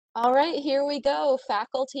All right, here we go.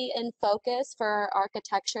 Faculty in focus for our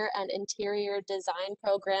architecture and interior design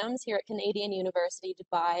programs here at Canadian University,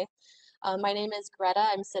 Dubai. My name is Greta.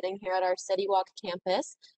 I'm sitting here at our City Walk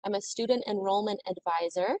campus. I'm a student enrollment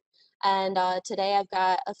advisor, and today I've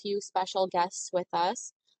got a few special guests with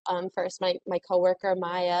us. First, my coworker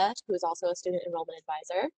Maya, who's also a student enrollment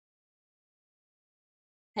advisor.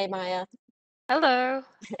 Hey, Maya. Hello.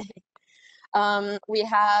 We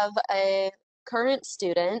have a current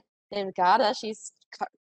student named Gada. She's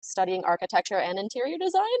studying architecture and interior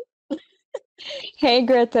design. Hey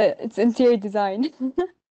Greta, it's interior design.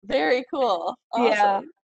 Very cool. Yeah, Awesome.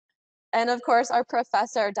 And of course, our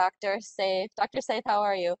professor, Dr. Seif. Dr. Seif, how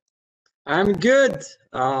are you? I'm good.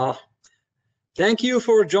 Thank you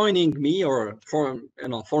for joining me, or for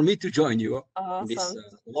me to join you in this Awesome.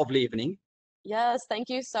 lovely evening. Yes, thank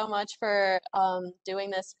you so much for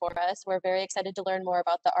doing this for us. We're very excited to learn more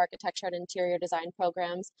about the architecture and interior design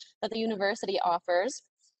programs that the university offers.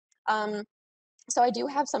 Um, so I do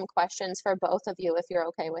have some questions for both of you, if you're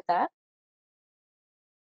okay with that.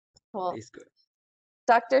 Cool. It's good.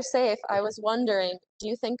 Dr. Saif, I was wondering, do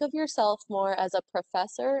you think of yourself more as a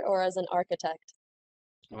professor or as an architect?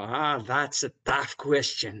 That's a tough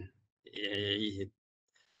question. You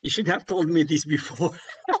should have told me this before.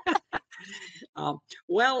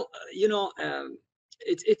 Well,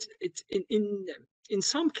 it's in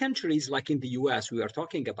some countries, like in the US, we are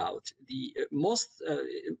talking about the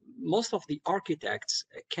most of the architects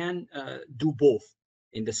can do both,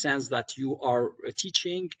 in the sense that you are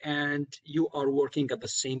teaching and you are working at the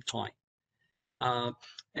same time. Uh,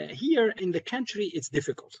 Here in the country, it's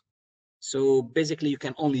difficult. So basically, you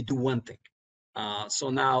can only do one thing. So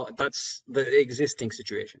now that's the existing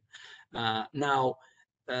situation. Now,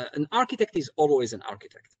 an architect is always an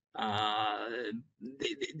architect.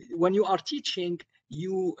 When you are teaching,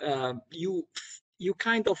 you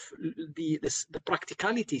kind of the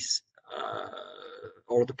practicalities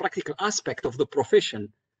or the practical aspect of the profession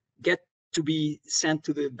get to be sent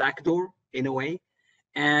to the back door in a way.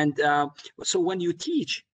 And so when you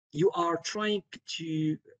teach, you are trying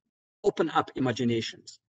to open up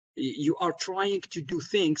imaginations. You are trying to do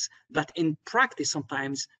things that in practice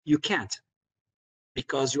sometimes you can't,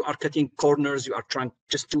 because you are cutting corners. You are trying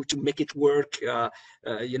just to make it work.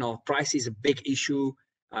 Price is a big issue.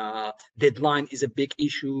 Deadline is a big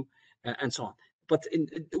issue, and so on. But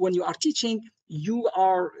when you are teaching, you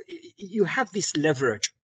have this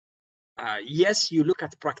leverage. Yes, you look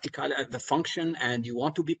at the function, and you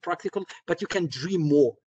want to be practical, but you can dream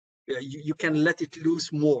more. You can let it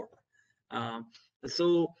loose more.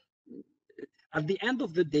 So at the end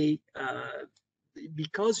of the day,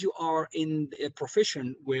 because you are in a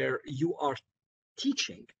profession where you are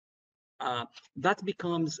teaching, that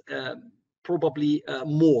becomes probably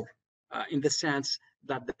more in the sense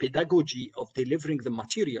that the pedagogy of delivering the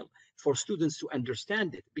material for students to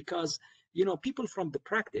understand it, because people from the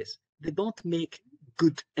practice, they don't make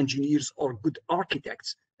good engineers or good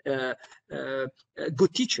architects, uh, uh,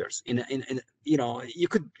 good teachers. You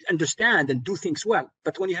could understand and do things well,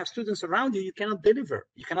 but when you have students around you, you cannot deliver.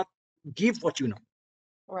 You cannot give what you know.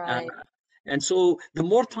 Uh, Right. and so the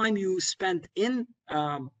more time you spend in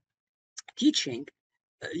teaching,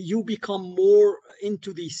 you become more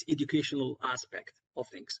into this educational aspect of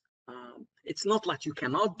things. It's not like you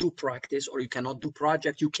cannot do practice or you cannot do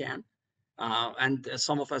project. You can, and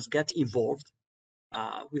some of us get involved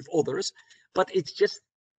with others, but it's just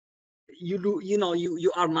you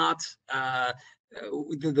are not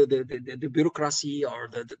the bureaucracy or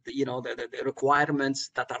the requirements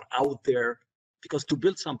that are out there, because to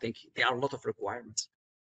build something there are a lot of requirements.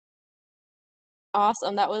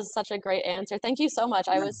 Awesome. That was such a great answer. Thank you so much.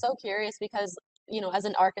 I Yeah. was so curious because, as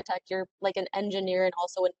an architect, you're like an engineer and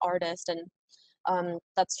also an artist, and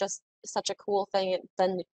that's just such a cool thing.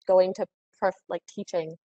 Then going to like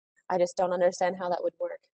teaching, I just don't understand how that would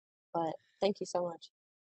work. But thank you so much.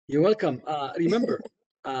 You're welcome. Remember,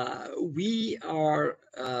 we are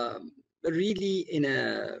really in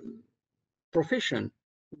a profession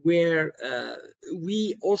where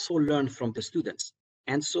we also learn from the students.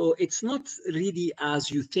 And so it's not really as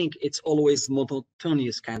you think, it's always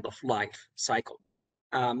monotonous kind of life cycle.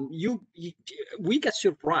 We get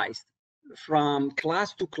surprised from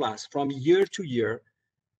class to class, from year to year,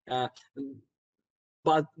 uh,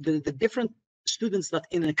 but the different students that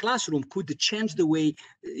in a classroom could change the way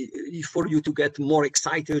for you to get more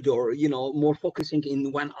excited, or more focusing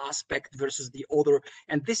in one aspect versus the other.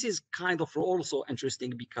 And this is kind of also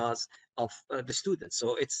interesting because of the students.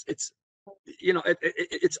 So it's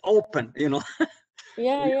open. Yeah, We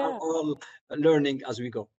are yeah. all learning as we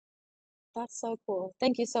go. That's so cool.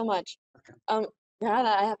 Thank you so much. Okay. Um, Greta,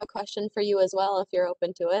 I have a question for you as well, if you're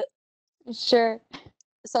open to it. Sure.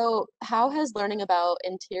 So, how has learning about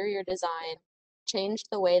interior design changed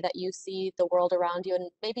the way that you see the world around you,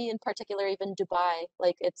 and maybe in particular even Dubai?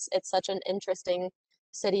 Like it's such an interesting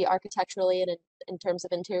city architecturally and in terms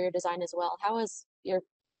of interior design as well. How has your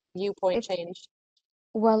viewpoint It changed?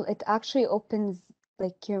 well, it actually opens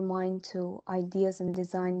like your mind to ideas and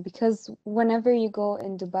design because whenever you go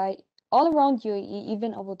in Dubai, all around you,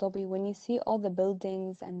 even Abu Dhabi, when you see all the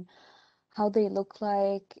buildings and how they look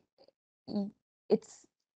like, y- it's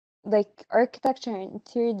like architecture and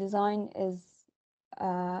interior design is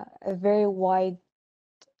a very wide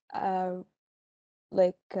uh,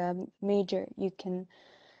 major. You can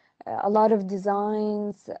a lot of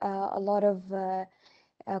designs, a lot of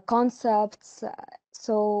concepts.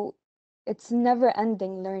 So it's never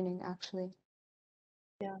ending learning, actually.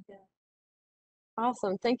 Yeah, yeah.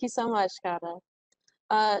 Awesome. Thank you so much, Kata.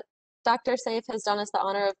 Uh, Dr. Saif has done us the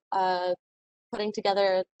honor of putting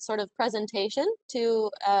together a sort of presentation to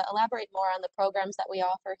elaborate more on the programs that we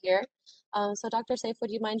offer here. So Dr. Saif,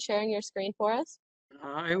 would you mind sharing your screen for us?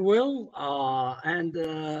 I will, and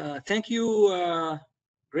thank you,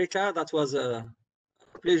 Greta. That was a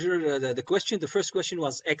pleasure. The first question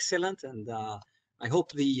was excellent, and I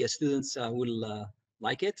hope the students will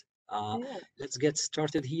like it. Yeah. Let's get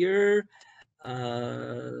started here.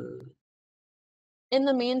 Uh, In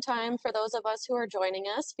the meantime, for those of us who are joining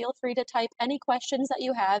us, feel free to type any questions that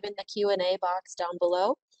you have in the Q&A box down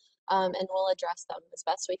below, and we'll address them as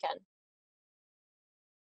best we can.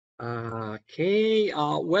 Okay,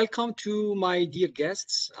 welcome to my dear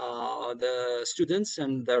guests, the students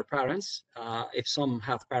and their parents. If some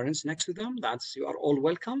have parents next to them, you are all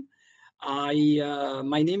welcome. My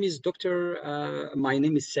name is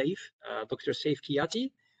Seif, Dr. Seif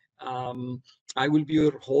Khiati. I will be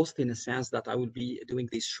your host in a sense that I will be doing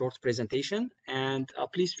this short presentation, and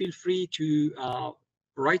please feel free to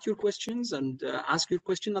write your questions and ask your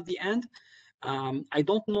question at the end. I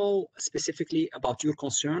don't know specifically about your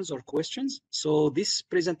concerns or questions, so this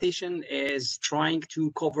presentation is trying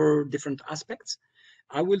to cover different aspects.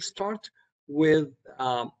 I will start with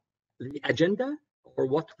the agenda or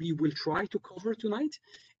what we will try to cover tonight.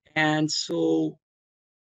 And so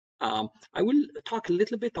I will talk a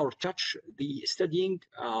little bit or touch the studying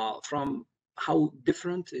from how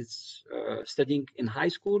different is studying in high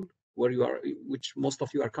school, which most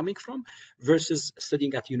of you are coming from, versus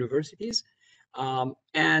studying at universities.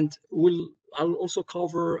 And I'll also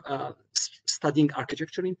cover studying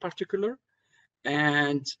architecture in particular.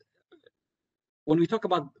 And when we talk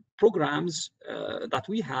about programs that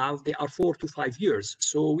we have, they are 4 to 5 years.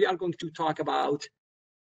 So we are going to talk about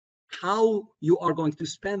how you are going to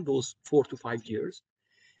spend those 4 to 5 years.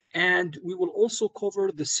 And we will also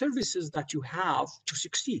cover the services that you have to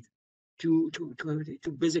succeed, to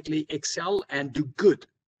basically excel and do good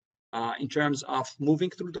in terms of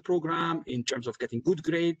moving through the program, in terms of getting good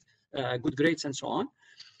grades, and so on.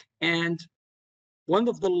 And one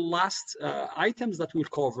of the last items that we'll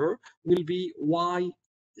cover will be why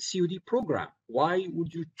CUD program. Why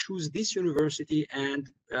would you choose this university and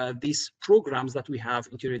these programs that we have,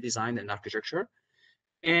 interior design and architecture?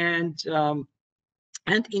 And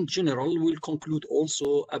in general, we'll conclude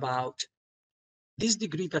also about this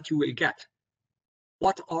degree that you will get.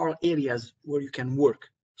 What are areas where you can work?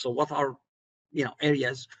 So what are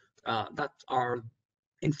areas that are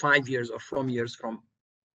in 5 years or from years from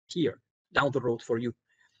here down the road for you?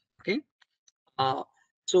 Okay.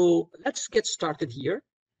 So let's get started here.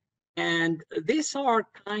 And these are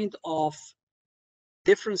kind of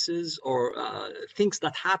differences or things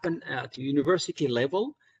that happen at university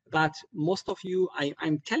level that most of you,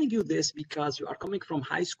 I'm telling you this because you are coming from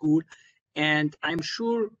high school, and I'm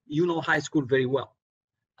sure you know high school very well.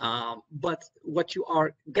 But what you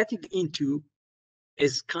are getting into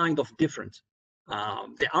is kind of different.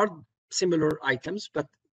 There are similar items, but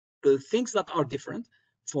the things that are different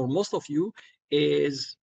for most of you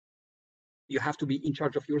is you have to be in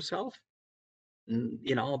charge of yourself,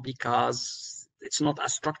 because it's not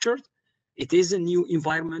as structured. It is a new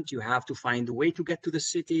environment. You have to find a way to get to the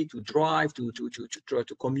city, to drive, to try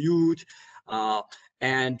to commute,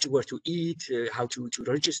 and where to eat, how to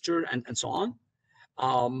register, and so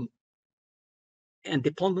on.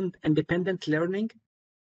 Independent learning.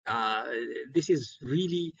 This is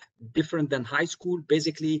really different than high school.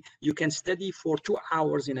 Basically, you can study for 2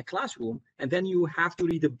 hours in a classroom, and then you have to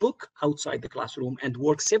read a book outside the classroom and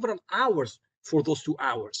work several hours for those 2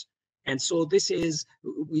 hours. And so this is,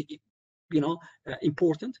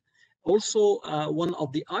 important. Also, one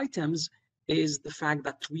of the items is the fact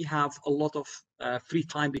that we have a lot of free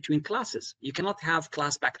time between classes. You cannot have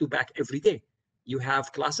class back to back every day. You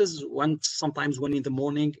have classes sometimes one in the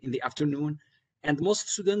morning, in the afternoon, and most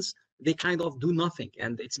students, they kind of do nothing,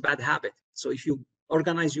 and it's a bad habit. So if you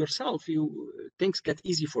organize yourself, things get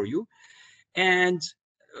easy for you. And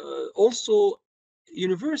also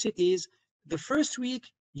universities, the first week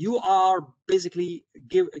you are basically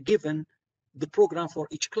given the program for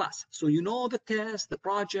each class. So you know the test, the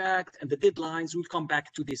project, and the deadlines. We'll come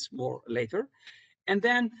back to this more later. And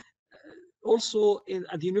then also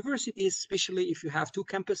at the universities, especially if you have two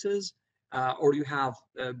campuses or you have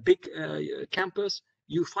a big campus,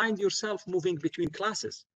 you find yourself moving between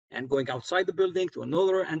classes and going outside the building to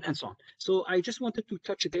another, and so on. So I just wanted to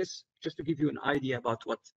touch this just to give you an idea about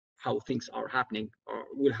how things are happening or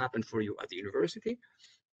will happen for you at the university.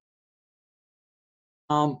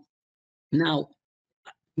 Now,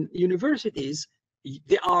 universities,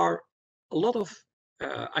 there are a lot of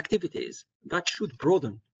activities that should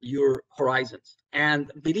broaden your horizons.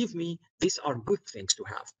 And believe me, these are good things to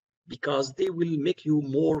have because they will make you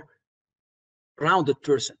more rounded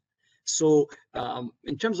person. So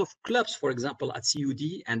in terms of clubs, for example, at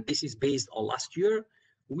CUD, and this is based on last year,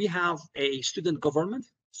 we have a student government.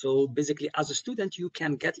 So basically, as a student, you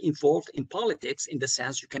can get involved in politics in the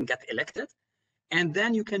sense you can get elected, and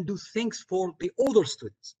then you can do things for the older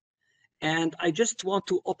students. And I just want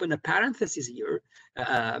to open a parenthesis here.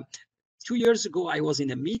 2 years ago, I was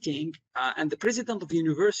in a meeting and the president of the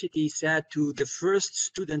university said to the first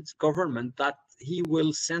student government that he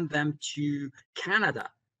will send them to Canada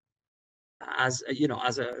as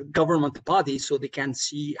a government body so they can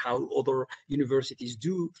see how other universities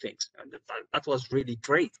do things. And that was really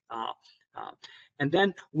great. And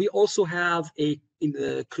then we also have in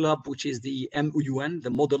the club, which is the MUN,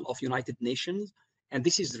 the Model of United Nations. And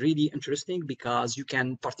this is really interesting because you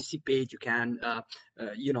can participate, you can,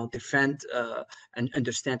 defend and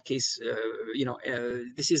understand case.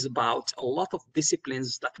 This is about a lot of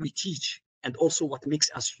disciplines that we teach, and also what makes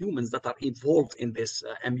us humans that are involved in this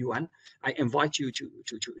MUN. I invite you to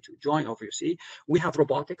join, obviously. We have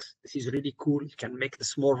robotics. This is really cool. You can make the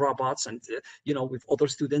small robots and, with other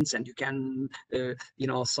students, and you can,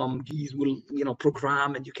 some geese will,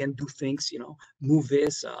 program, and you can do things, move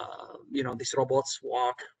this, these robots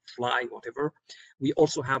walk, fly, whatever. We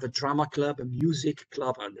also have a drama club, a music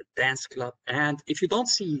club, and a dance club. And if you don't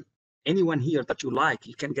see anyone here that you like,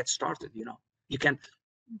 you can get started, you can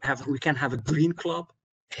we can have a green club,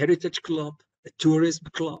 heritage club, a tourism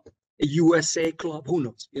club, a USA club, who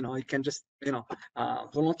knows, you can just,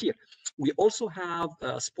 volunteer. We also have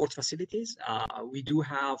sport facilities. We do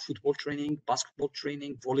have football training, basketball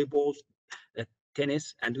training, volleyball,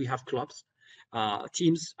 tennis, and we have clubs,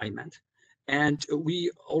 teams, I meant. And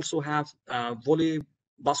we also have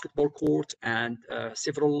basketball court and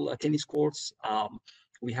several tennis courts.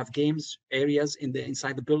 We have games areas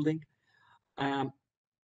inside the building.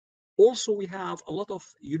 Also, we have a lot of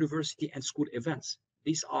university and school events.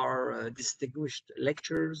 These are distinguished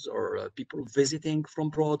lectures or people visiting from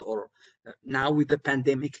abroad, or now with the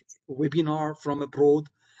pandemic, webinar from abroad.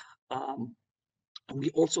 We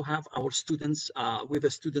also have our students with the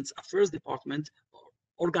Students Affairs Department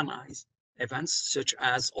organize events such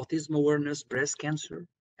as autism awareness, breast cancer,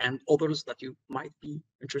 and others that you might be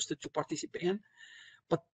interested to participate in.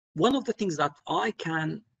 But one of the things that I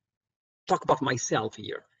can talk about myself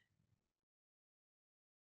here,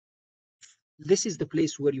 this is the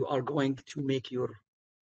place where you are going to make your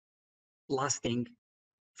lasting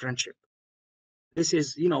friendship. This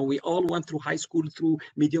is, we all went through high school, through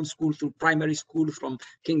medium school, through primary school, from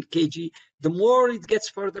KG. The more it gets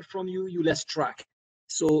further from you, you less track.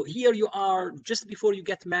 So here you are, just before you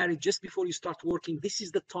get married, just before you start working, this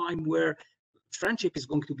is the time where friendship is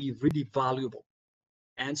going to be really valuable.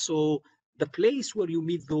 And so the place where you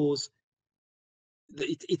meet those,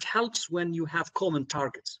 it helps when you have common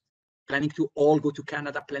targets. Planning to all go to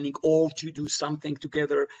Canada, planning all to do something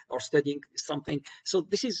together or studying something. So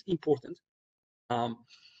this is important.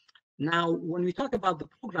 Now, when we talk about the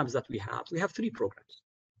programs that we have 3 programs.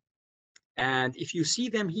 And if you see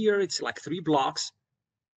them here, it's like 3 blocks.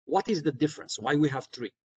 What is the difference? Why we have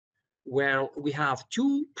 3? Well, we have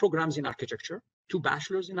 2 programs in architecture, 2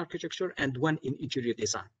 bachelors in architecture, and 1 in interior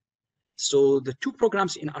design. So the 2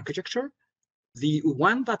 programs in architecture, the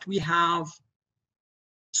one that we have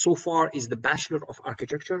so far is the Bachelor of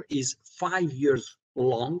Architecture, is 5 years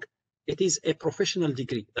long. It is a professional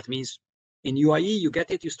degree. That means in UAE, you get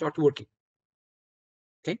it, you start working.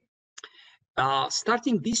 Okay.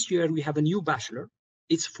 Starting this year, we have a new bachelor.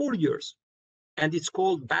 It's 4 years, and it's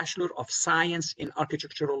called Bachelor of Science in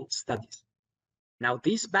Architectural Studies. Now,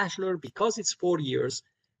 this bachelor, because it's 4 years,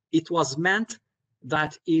 it was meant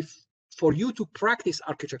that if for you to practice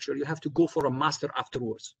architecture, you have to go for a master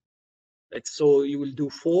afterwards. So you will do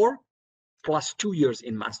 4 plus 2 years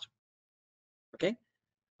in master. Okay.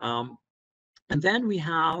 And then we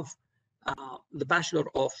have the Bachelor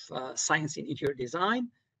of Science in Interior Design.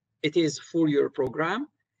 It is a 4-year program.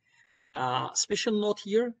 Special note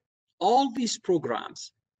here, all these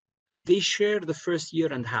programs, they share the first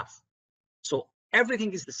year and a half. So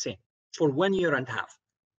everything is the same for 1 year and a half.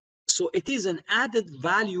 So it is an added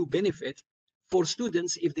value benefit for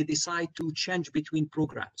students if they decide to change between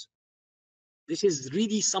programs. This is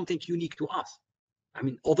really something unique to us. I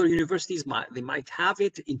mean, other universities, they might have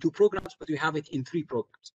it in 2 programs, but we have it in 3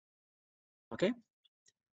 programs. Okay.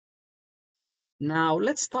 Now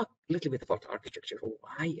let's talk a little bit about architecture.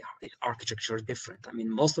 Why is architecture different? I mean,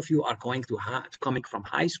 most of you are going to coming from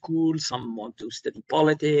high school. Some want to study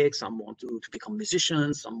politics. Some want to become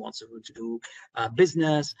musicians. Some want to do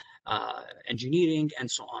business, engineering, and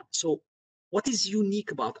so on. So what is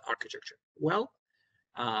unique about architecture? Well,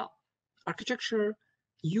 architecture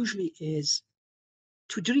usually is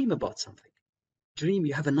to dream about something. Dream,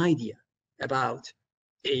 you have an idea about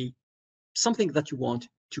something that you want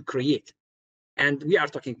to create. And we are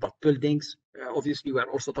talking about buildings. Obviously, we are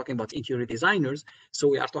also talking about interior designers. So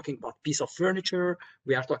we are talking about piece of furniture.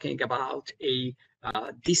 We are talking about a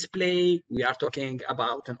display. We are talking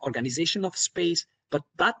about an organization of space.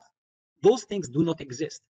 But those things do not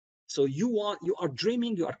exist. So you are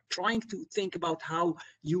dreaming. You are trying to think about how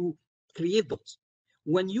you create those.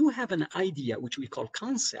 When you have an idea, which we call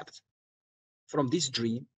concept, from this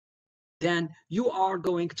dream, then you are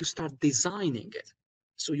going to start designing it.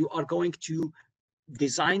 So you are going to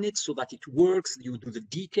design it so that it works. You do the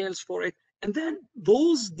details for it. And then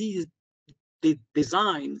the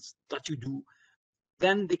designs that you do,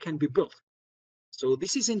 then they can be built. So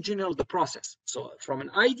this is in general the process. So from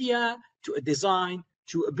an idea to a design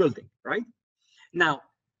to a building, right? Now,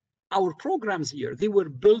 our programs here, they were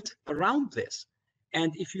built around this.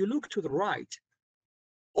 And if you look to the right,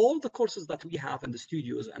 all the courses that we have in the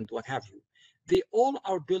studios and what have you, they all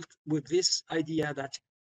are built with this idea that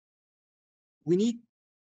we need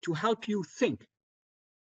to help you think.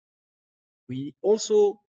 We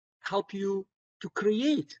also help you to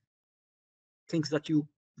create things that you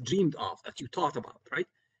dreamed of, that you thought about, right?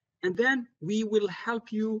 And then we will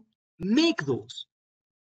help you make those.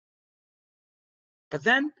 But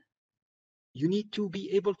then you need to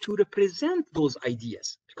be able to represent those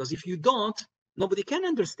ideas, because if you don't, nobody can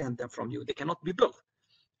understand them from you. They cannot be built.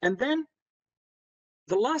 And then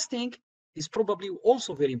the last thing is probably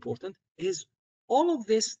also very important, is all of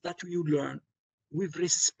this that you learn with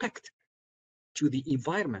respect to the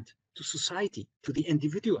environment, to society, to the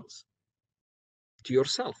individuals, to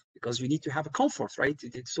yourself, because you need to have a comfort, right?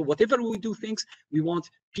 So whatever we do things, we want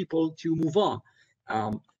people to move on.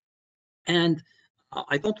 And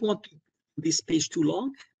I don't want this page too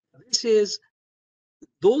long. This is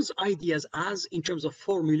those ideas as in terms of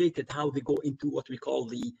formulated, how they go into what we call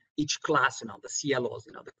each class, the CLOs,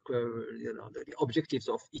 the objectives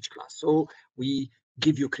of each class. So we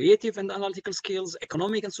give you creative and analytical skills,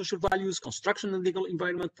 economic and social values, construction and legal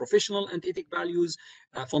environment, professional and ethic values,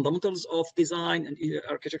 fundamentals of design and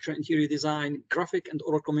architecture, interior design, graphic and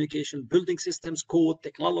oral communication, building systems, code,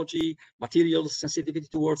 technology, materials, sensitivity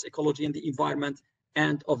towards ecology and the environment,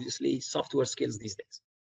 and obviously software skills these days.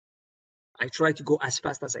 I try to go as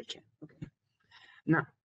fast as I can. Okay. Now,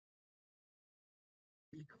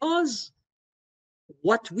 because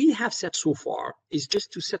what we have said so far is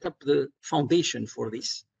just to set up the foundation for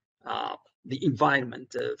this, the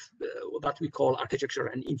environment of what we call architecture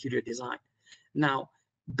and interior design. Now,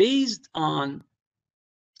 based on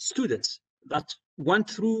students that went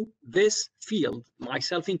through this field,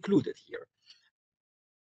 myself included here,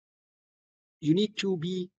 you need to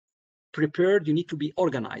be prepared, you need to be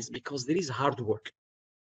organized, because there is hard work.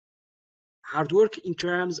 Hard work in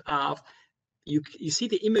terms of, you see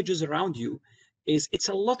the images around you, it's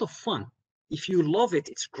a lot of fun. If you love it,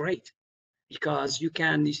 it's great, because you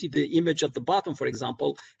see the image at the bottom, for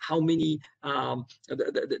example, how many,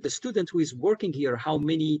 the student who is working here, how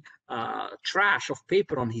many trash of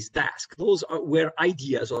paper on his desk. Those were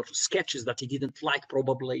ideas or sketches that he didn't like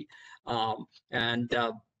probably.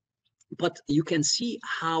 But you can see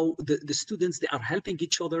how the students, they are helping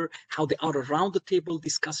each other, how they are around the table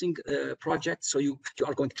discussing projects. So you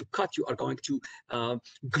are going to cut, you are going to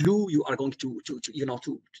glue, you are going to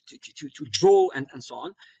draw and so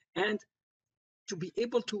on. And to be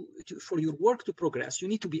able to for your work to progress, you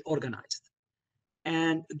need to be organized.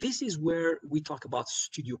 And this is where we talk about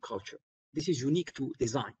studio culture. This is unique to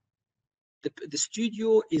design. The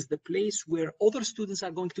studio is the place where other students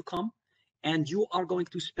are going to come, and you are going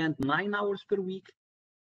to spend 9 hours per week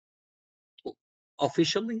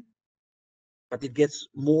officially, but it gets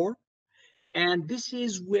more. And this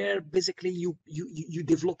is where basically you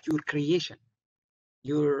develop your creation,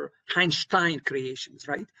 your Einstein creations,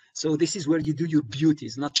 right? So this is where you do your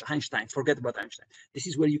beauties, not Einstein. Forget about Einstein. This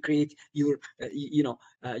is where you create your,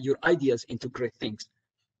 your ideas into great things.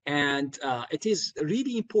 And it is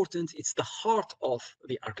really important. It's the heart of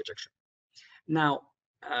the architecture. Now,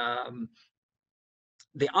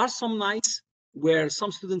 there are some nights where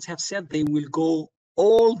some students have said they will go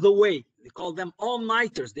all the way. They call them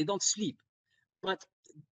all-nighters. They don't sleep. But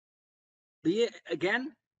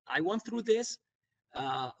again, I went through this.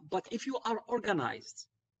 But if you are organized,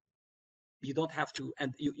 you don't have to,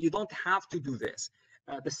 and you don't have to do this.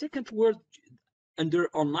 The second word under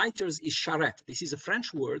all-nighters is charrette. This is a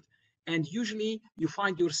French word, and usually you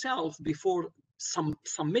find yourself before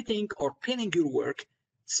submitting or pinning your work,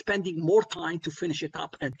 spending more time to finish it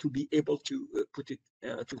up and to be able to put it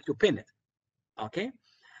to pin it. Okay.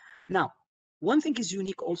 Now, one thing is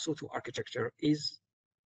unique also to architecture is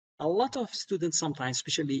a lot of students sometimes,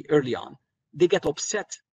 especially early on, they get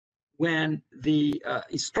upset when the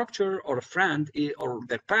instructor or a friend or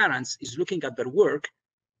their parents is looking at their work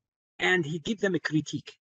and he gives them a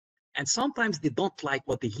critique. And sometimes they don't like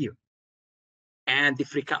what they hear and they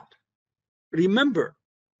freak out. Remember,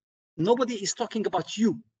 nobody is talking about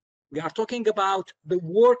you. We are talking about the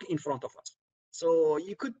work in front of us. So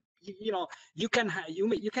you could, you can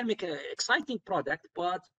make an exciting product,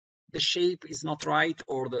 but the shape is not right,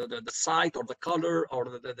 or the site, or the color, or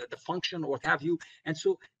the function, or what have you. And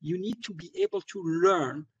so you need to be able to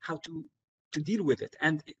learn how to deal with it.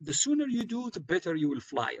 And the sooner you do, the better you will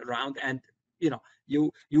fly around, and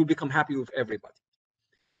you will become happy with everybody.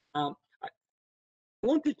 I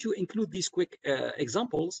wanted to include these quick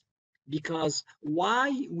examples because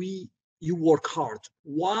you work hard,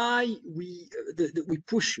 why we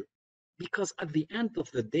push you, because at the end of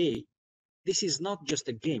the day, this is not just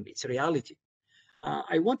a game, it's a reality.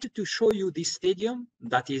 I wanted to show you this stadium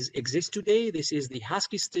that exists today. This is the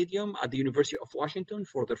Husky Stadium at the University of Washington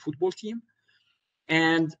for their football team.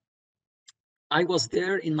 And I was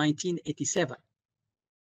there in 1987,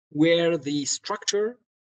 where the structure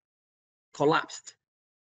collapsed.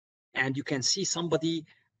 And you can see somebody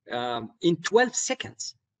in 12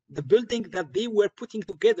 seconds, the building that they were putting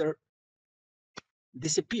together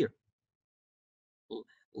disappeared.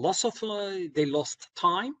 They lost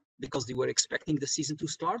time because they were expecting the season to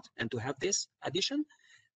start and to have this addition,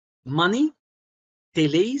 money,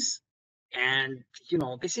 delays, and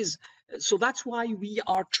so that's why we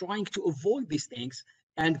are trying to avoid these things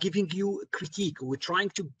and giving you a critique. We're trying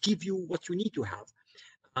to give you what you need to have.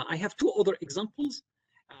 I have two other examples.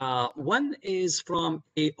 One is from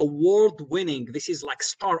a award-winning, this is like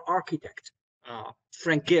star architect,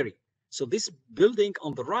 Frank Gehry. So this building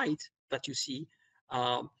on the right that you see,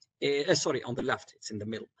 sorry, on the left, it's in the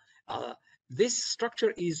middle. This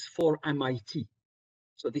structure is for MIT.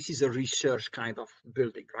 So this is a research kind of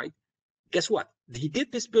building, right? Guess what? He did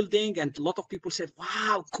this building and a lot of people said,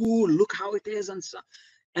 wow, cool, look how it is.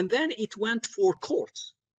 And then it went for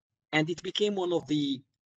courts and it became one of the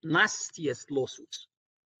nastiest lawsuits.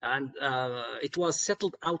 And it was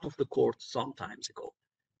settled out of the court some times ago.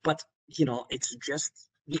 But, it's just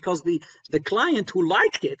because the client who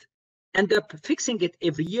liked it ended up fixing it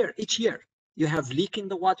each year. You have leak in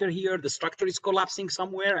the water here, the structure is collapsing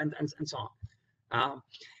somewhere, and so on.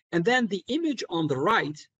 And then the image on the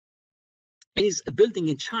right is a building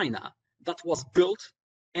in China that was built,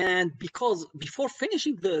 and because before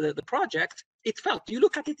finishing the project, it felt, you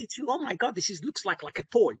look at it, it's, oh my God, this looks like a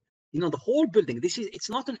toy. The whole building, it's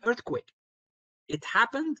not an earthquake. It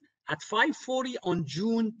happened at 5:40 on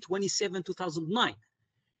June 27, 2009.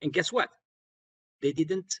 And guess what? They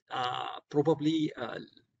didn't probably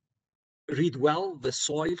read well the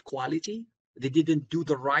soil quality. They didn't do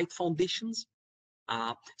the right foundations.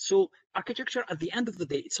 So architecture, at the end of the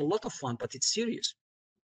day, it's a lot of fun, but it's serious.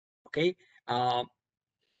 Okay.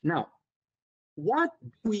 Now, what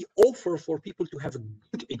do we offer for people to have a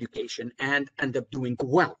good education and end up doing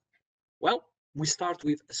well? Well, we start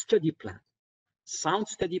with a study plan, sound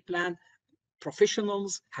study plan.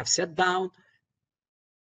 Professionals have sat down.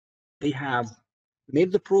 They have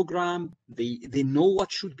made the program. They know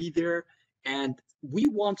what should be there. And we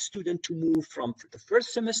want students to move from the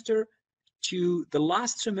first semester to the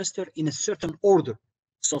last semester in a certain order.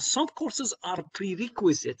 So some courses are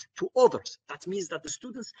prerequisite to others. That means that the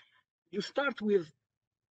students, you start with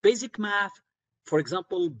basic math, for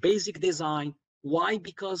example, basic design. Why?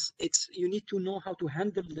 Because you need to know how to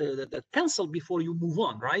handle the pencil before you move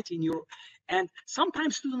on, right? And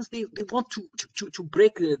sometimes students, they want to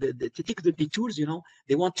break to take the detours, you know,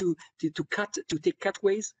 they want to take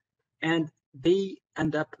cutways, and they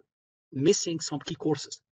end up missing some key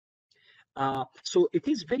courses. So it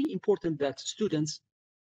is very important that students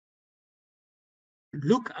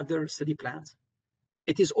look at their study plans.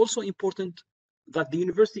 It is also important that the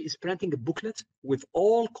university is printing a booklet with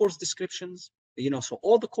all course descriptions, you know, so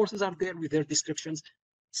all the courses are there with their descriptions.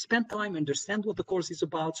 Spend time, understand what the course is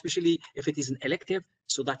about, especially if it is an elective,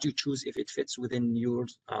 so that you choose if it fits within your,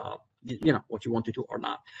 you know, what you want to do or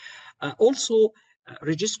not. Also,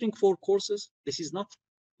 registering for courses. This is not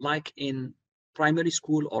like in primary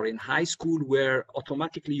school or in high school where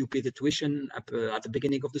automatically you pay the tuition at the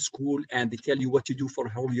beginning of the school and they tell you what to do for a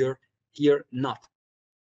whole year. Here, not.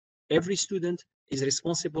 Every student is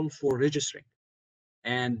responsible for registering.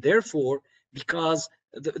 And therefore, because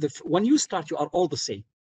when you start, you are all the same.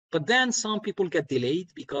 But then some people get delayed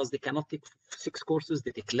because they cannot take 6 courses,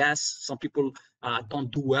 they take less. Some people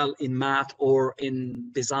don't do well in math or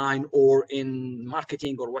in design or in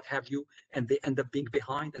marketing or what have you, and they end up being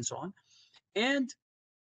behind and so on. And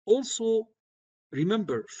also,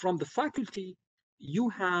 remember, from the faculty, you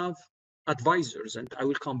have advisors, and I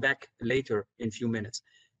will come back later in a few minutes.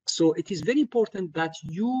 So it is very important that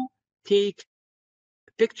you take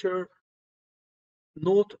a picture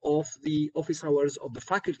note of the office hours of the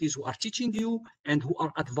faculties who are teaching you and who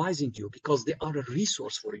are advising you, because they are a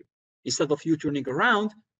resource for you. Instead of you turning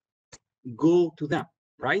around, go to them,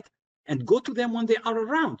 right? And go to them when they are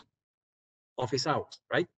around office hours,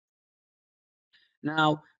 right?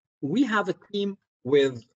 Now, we have a team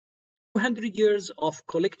with 200 years of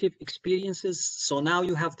collective experiences. So now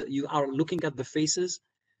you are looking at the faces.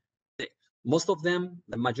 Most of them,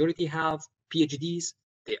 the majority have PhDs.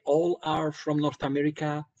 They all are from North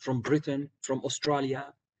America, from Britain, from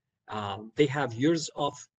Australia. They have years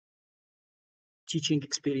of teaching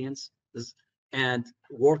experiences and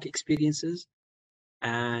work experiences.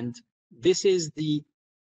 And this is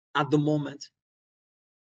at the moment,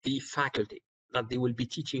 the faculty that they will be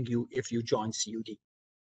teaching you if you join CUD.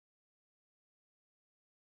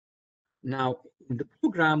 Now, in the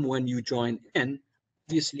program, when you join in,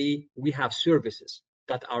 obviously, we have services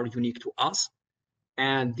that are unique to us.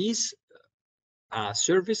 And these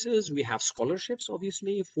services, we have scholarships,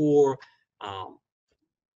 obviously, for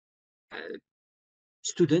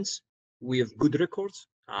students with good records,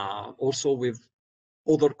 also with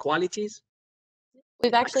other qualities.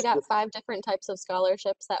 We've actually got 5 different types of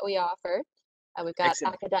scholarships that we offer. We've got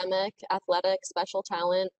Excellent. academic, athletic, special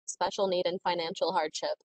talent, special need, and financial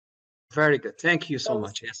hardship. Very good. Thank you so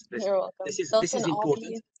much. Yes, You're welcome. this is Can all important.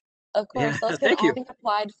 be, of course, Yeah, those can thank all you. be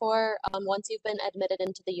applied for once you've been admitted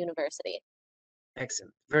into the university.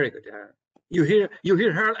 Excellent. Very good. You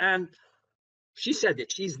hear her, and she said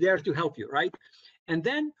it. She's there to help you, right? And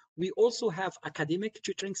then we also have academic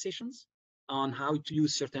tutoring sessions on how to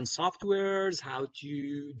use certain softwares, how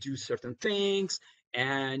to do certain things,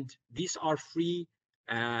 and these are free.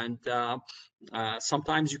 And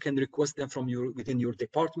sometimes you can request them from within your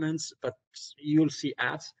departments, but you'll see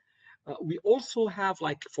ads. We also have,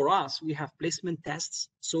 like for us, we have placement tests.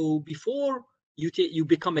 So before you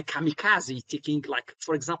become a kamikaze taking, like,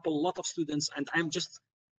 for example, a lot of students, and I'm just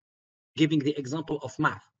giving the example of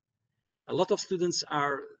math. A lot of students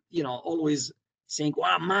are, you know, always saying,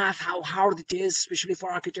 wow, math, how hard it is, especially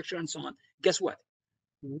for architecture and so on. Guess what?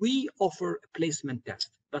 We offer a placement test.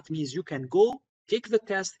 That means you can go take the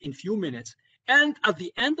test in a few minutes. And at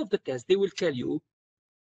the end of the test, they will tell you,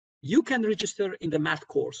 you can register in the math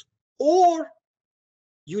course, or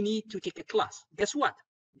you need to take a class. Guess what?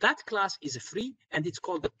 That class is free, and it's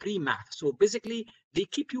called the pre-math. So basically, they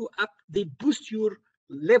keep you up, they boost your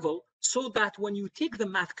level so that when you take the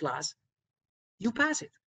math class, you pass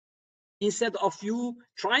it, instead of you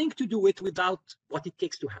trying to do it without what it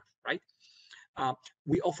takes to have, right?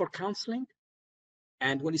 We offer counseling.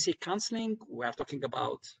 And when you say counseling, we are talking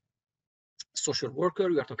about social worker,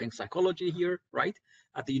 we are talking psychology here, right?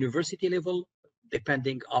 At the university level,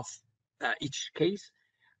 depending of each case.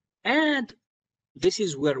 And this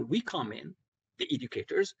is where we come in, the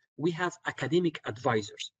educators. We have academic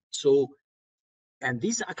advisors. So, and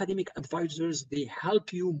these academic advisors, they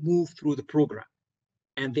help you move through the program,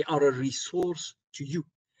 and they are a resource to you.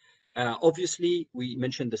 Obviously, we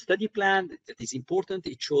mentioned the study plan. That is important.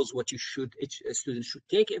 It shows what each student should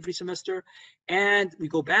take every semester. And we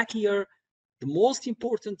go back here. The most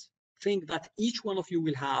important thing that each one of you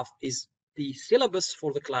will have is the syllabus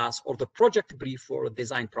for the class, or the project brief for a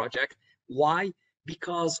design project. Why?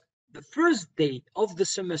 Because the first day of the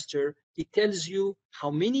semester, it tells you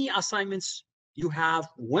how many assignments you have,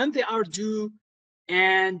 when they are due,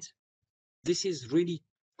 and this is really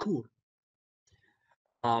cool.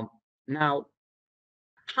 Now,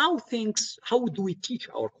 how do we teach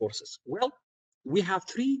our courses? Well, we have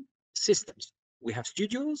three systems. We have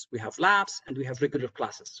studios, we have labs, and we have regular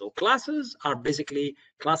classes. So classes are basically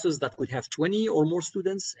classes that could have 20 or more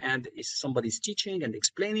students, and somebody's teaching and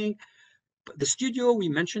explaining. The studio, we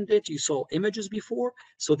mentioned it, you saw images before.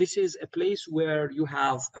 So this is a place where you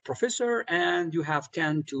have a professor and you have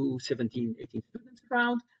 10 to 17, 18 students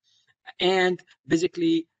around. And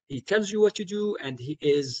basically, he tells you what to do, and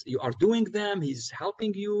you are doing them, he's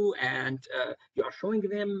helping you, and you are showing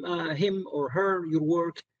them, him or her, your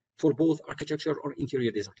work for both architecture or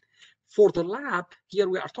interior design. For the lab, here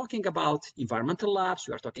we are talking about environmental labs,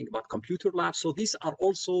 we are talking about computer labs. So these are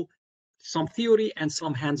also some theory and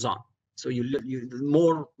some hands-on. So you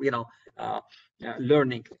more,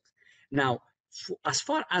 learning. Now, as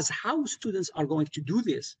far as how students are going to do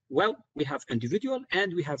this, well, we have individual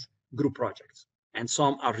and we have group projects, and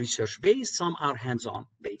some are research-based, some are hands-on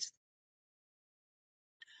based.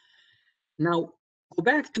 Now, go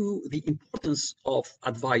back to the importance of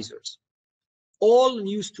advisors. All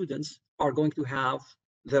new students are going to have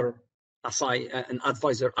an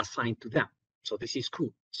advisor assigned to them. So this is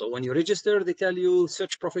cool. So when you register, they tell you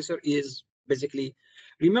such professor is basically,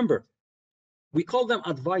 remember, we call them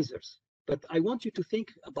advisors, but I want you to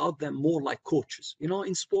think about them more like coaches. You know,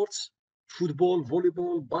 in sports, football,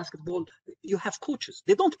 volleyball, basketball, you have coaches.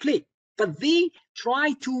 They don't play, but they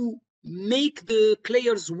try to make the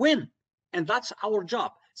players win. And that's our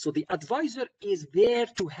job. So the advisor is there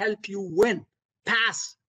to help you win,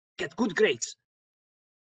 pass, get good grades.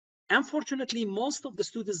 Unfortunately, most of the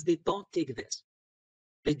students, they don't take this.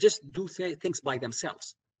 They just do things by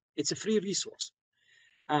themselves. It's a free resource.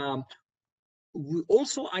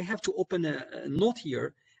 Also, I have to open a note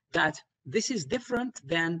here that this is different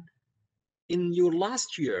than in your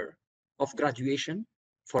last year of graduation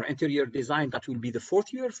for interior design. That will be the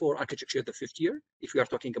 4th year, for architecture the 5th year. If we are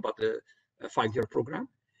talking about the 5-year program,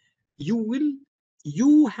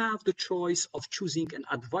 you have the choice of choosing an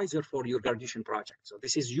advisor for your graduation project. So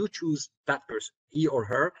this is, you choose that person, he or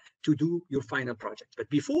her, to do your final project. But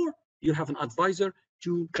before, you have an advisor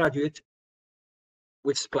to graduate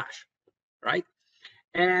with splash, right?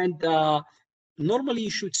 And normally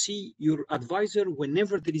you should see your advisor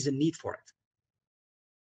whenever there is a need for it.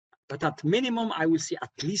 But at minimum, I will see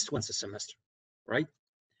at least once a semester, right?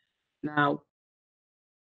 Now,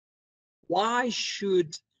 why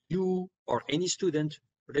should you or any student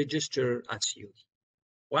register at CUNY?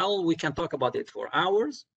 Well, we can talk about it for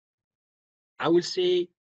hours. I will say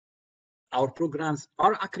our programs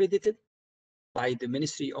are accredited by the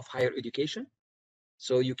Ministry of Higher Education.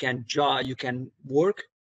 So you can work,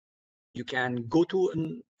 you can go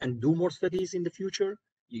to and do more studies in the future.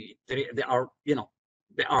 They are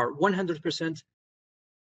 100%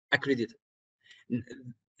 accredited.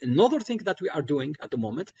 Another thing that we are doing at the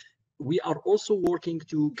moment, we are also working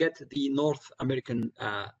to get the North American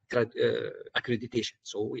accreditation.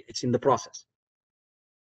 So it's in the process.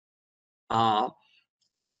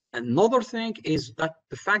 Another thing is that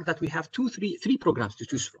the fact that we have three programs to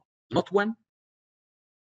choose from, not one,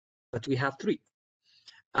 but we have 3.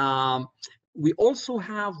 We also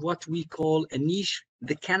have what we call a niche,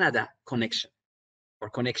 the Canada connection or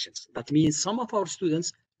connections. That means some of our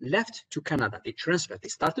students left to Canada. They transferred. They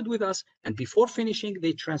started with us, and before finishing,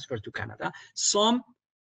 they transferred to Canada. Some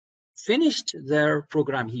finished their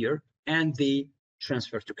program here and they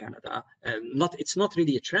transferred to Canada. It's not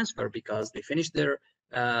really a transfer, because they finished their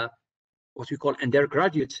what we call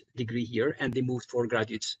undergraduate degree here, and they moved for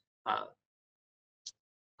graduate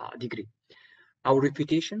degree. Our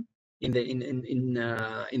reputation in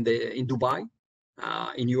Dubai,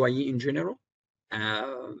 in UAE in general,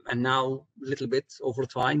 and now a little bit over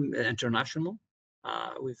time international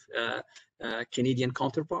with Canadian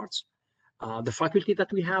counterparts. The faculty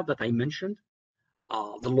that we have that I mentioned,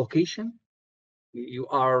 the location. We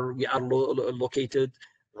are located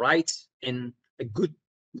right in a good,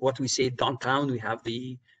 what we say, downtown. We have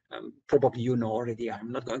the probably you know already.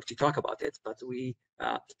 I'm not going to talk about it, but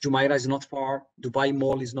Jumeirah is not far. Dubai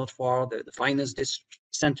Mall is not far. The finance district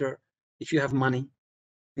center. If you have money,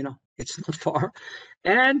 it's not far.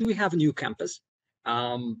 And we have a new campus.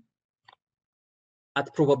 That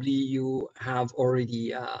probably you have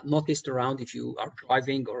already noticed around if you are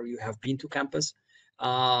driving or you have been to campus.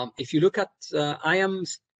 If you look at, I am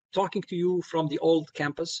talking to you from the old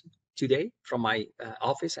campus today, from my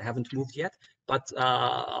office. I haven't moved yet, but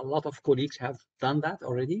a lot of colleagues have done that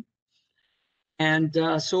already. And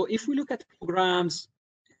so if we look at programs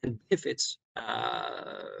and benefits,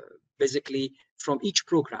 basically from each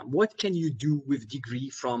program. What can you do with degree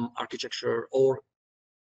from architecture or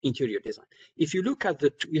interior design? If you look at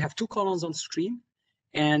we have two columns on screen,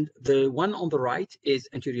 and the one on the right is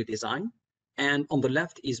interior design, and on the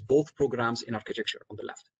left is both programs in architecture on the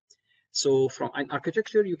left. So from an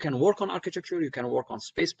architecture, you can work on architecture, you can work on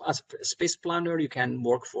space as a space planner, you can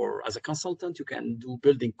work as a consultant, you can do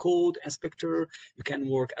building code inspector, you can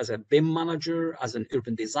work as a BIM manager, as an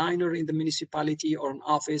urban designer in the municipality or an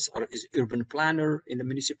office, or as urban planner in the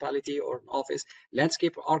municipality or an office,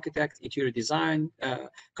 landscape architect, interior design,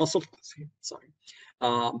 consultancy, sorry.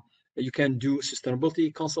 You can do sustainability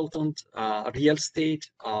consultant, real estate,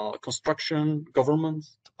 construction, government,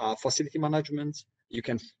 facility management. You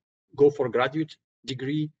can go for a graduate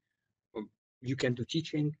degree, you can do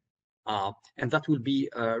teaching, and that will be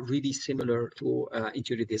really similar to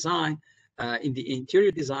interior design. In the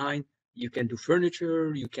interior design, you can do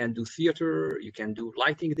furniture, you can do theater, you can do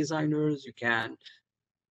lighting designers, you can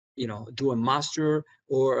do a master,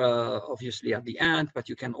 or obviously at the end, but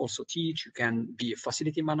you can also teach, you can be a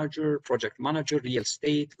facility manager, project manager, real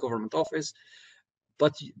estate, government office.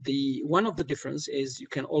 But one of the difference is you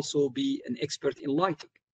can also be an expert in lighting.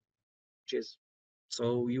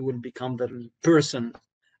 So you will become the person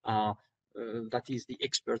that is the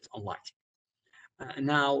expert on lighting.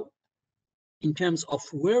 Now, in terms of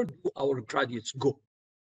where do our graduates go?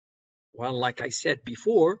 Well, like I said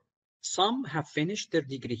before, some have finished their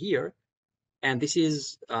degree here, and this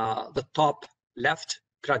is the top left,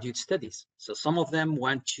 graduate studies. So some of them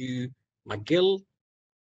went to McGill,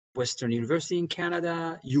 Western University in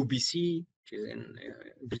Canada, UBC, which is in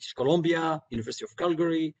British Columbia, University of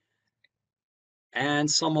Calgary,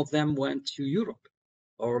 and some of them went to Europe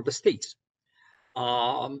or the States.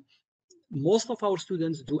 Most of our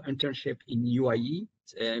students do internship in UAE,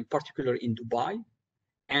 in particular in Dubai,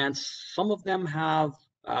 and some of them have,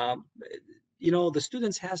 the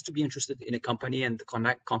students has to be interested in a company and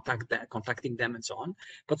contacting them and so on.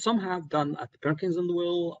 But some have done at Perkins and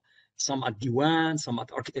Will, some at Diwan, some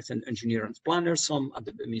at Architects and Engineers and Planners, some at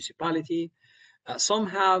the municipality.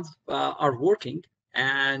 Some are working,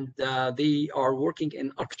 and they are working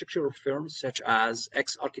in architectural firms such as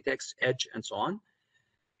X Architects, Edge, and so on.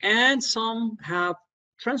 And some have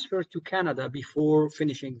transferred to Canada before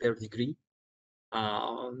finishing their degree.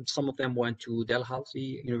 Some of them went to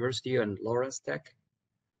Dalhousie University and Lawrence Tech.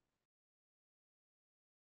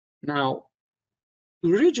 Now,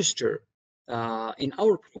 to register in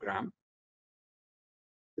our program,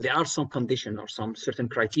 there are some conditions or some certain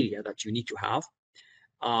criteria that you need to have.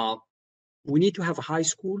 We need to have a high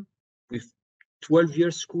school with 12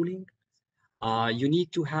 years schooling. You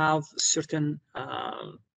need to have certain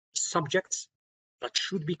subjects that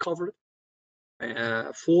should be covered.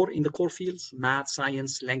 4 in the core fields: math,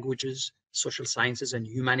 science, languages, social sciences, and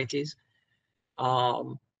humanities.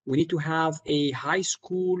 We need to have a high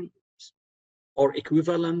school or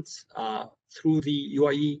equivalent through the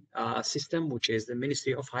UAE system, which is the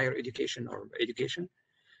Ministry of Higher Education or Education.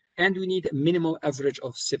 And we need a minimum average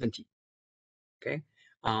of 70. Okay.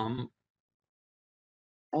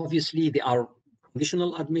 Obviously, there are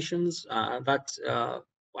conditional admissions that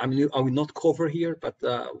I will not cover here, but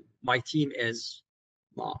my team is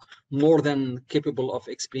more than capable of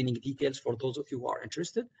explaining details for those of you who are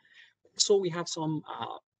interested. So we have some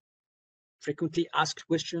frequently asked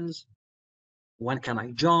questions. When can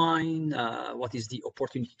I join? What is the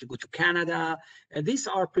opportunity to go to Canada? And these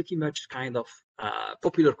are pretty much kind of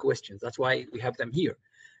popular questions. That's why we have them here.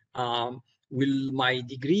 Will my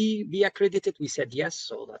degree be accredited? We said yes,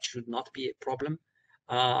 so that should not be a problem.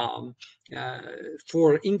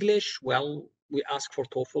 For English, well, we ask for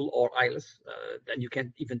TOEFL or IELTS, then you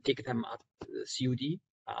can even take them at CUD.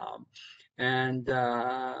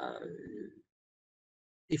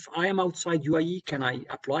 If I am outside UAE, can I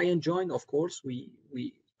apply and join? Of course, we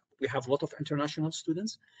have a lot of international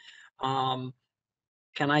students.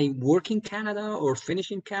 Can I work in Canada or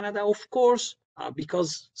finish in Canada? Of course,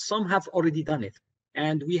 because some have already done it.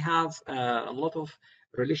 And we have a lot of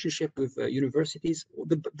relationship with universities.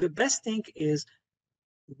 The best thing is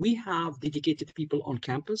we have dedicated people on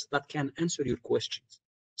campus that can answer your questions.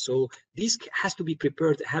 So this has to be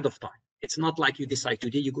prepared ahead of time. It's not like you decide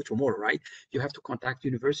today, you go tomorrow, right? You have to contact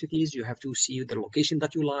universities, you have to see the location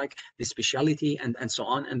that you like, the specialty, and so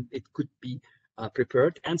on, and it could be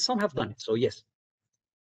prepared, and some have done it, so yes.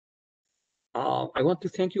 I want to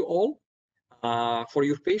thank you all for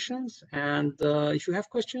your patience, and if you have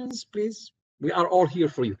questions, please, we are all here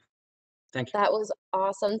for you. Thank you. That was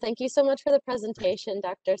awesome. Thank you so much for the presentation,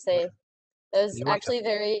 Dr. Seif. It was actually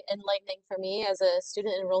very enlightening for me as a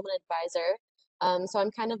student enrollment advisor. So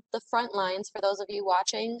I'm kind of the front lines for those of you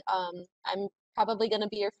watching. I'm probably going to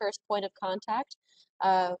be your first point of contact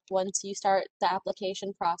once you start the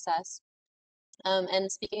application process.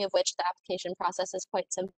 And speaking of which, the application process is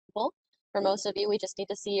quite simple. For most of you, we just need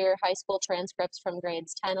to see your high school transcripts from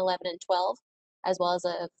grades 10, 11, and 12, as well as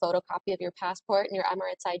a photocopy of your passport and your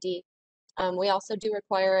Emirates ID. We also do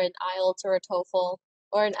require an IELTS or a TOEFL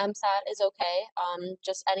or an MSAT is okay.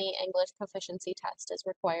 Just any English proficiency test is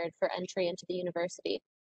required for entry into the university.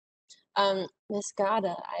 Ms.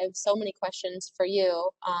 Gada, I have so many questions for you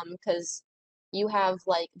because you have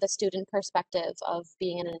like the student perspective of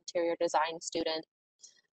being an interior design student.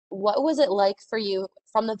 What was it like for you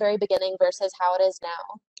from the very beginning versus how it is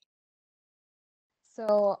now?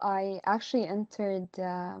 So I actually entered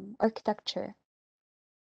architecture.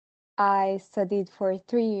 I studied for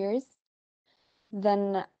 3 years.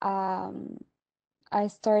 Then I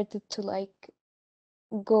started to like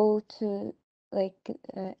go to like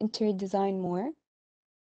interior design more.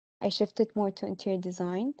 I shifted more to interior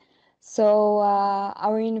design. So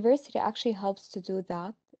our university actually helps to do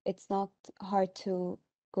that. It's not hard to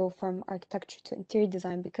go from architecture to interior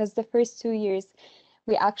design because the first 2 years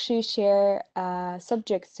we actually share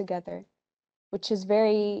subjects together, which is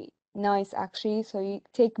very nice actually. So you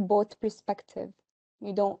take both perspective.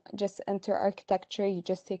 You don't just enter architecture, you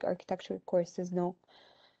just take architecture courses, no.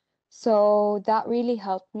 So that really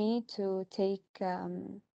helped me to take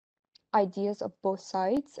ideas of both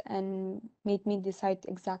sides and made me decide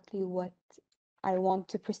exactly what I want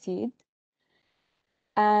to proceed.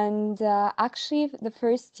 And actually, the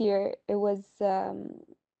first year it was a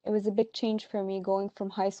big change for me going from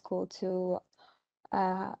high school to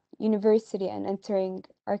university and entering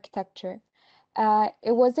architecture.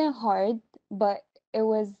 It wasn't hard, but it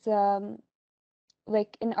was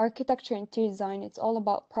like in architecture and interior design, it's all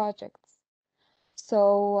about projects.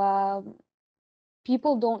 So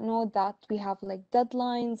people don't know that we have like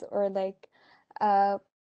deadlines or uh,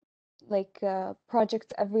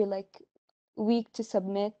 projects every like week to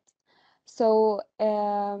submit. So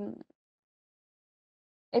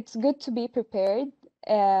it's good to be prepared.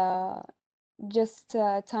 Uh, just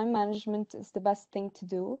time management is the best thing to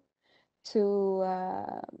do to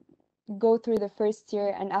go through the first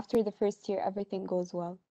year, and after the first year, everything goes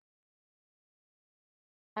well.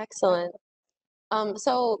 Excellent.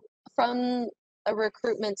 So from a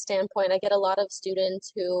recruitment standpoint, I get a lot of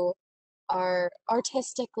students who are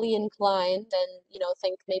artistically inclined and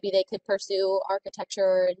think maybe they could pursue architecture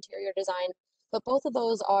or interior design, but both of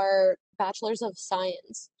those are bachelors of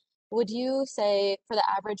science. Would you say for the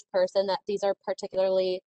average person that these are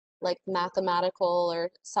particularly like mathematical or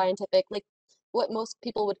scientific, like what most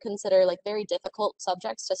people would consider like very difficult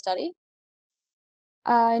subjects to study?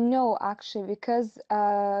 No, actually, because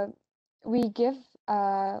we give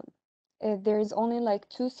there's only like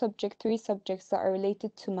three subjects that are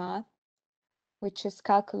related to math, which is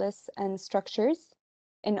calculus and structures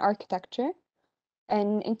in architecture.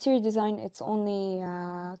 And interior design, it's only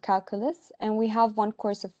calculus, and we have one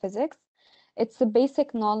course of physics. It's the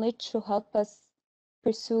basic knowledge to help us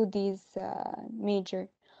pursue these major,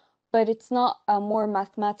 but it's not more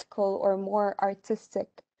mathematical or more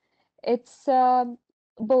artistic. It's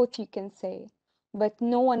both, you can say, but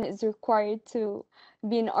no one is required to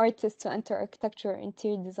be an artist to enter architecture or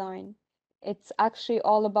interior design. It's actually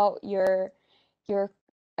all about your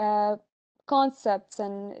uh, concepts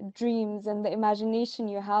and dreams and the imagination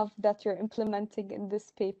you have that you're implementing in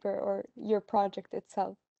this paper or your project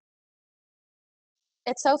itself.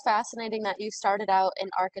 It's so fascinating that you started out in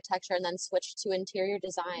architecture and then switched to interior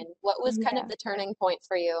design. What was kind of Yeah. the turning point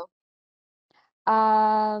for you?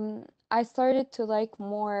 I started to like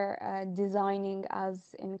more designing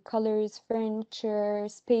as in colors, furniture,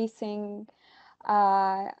 spacing.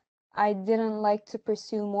 Uh, I didn't like to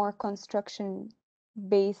pursue more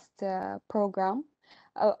construction-based program.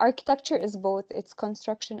 Architecture is both, it's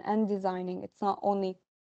construction and designing. It's not only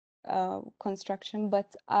construction,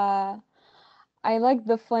 but I like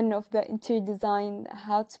the fun of the interior design,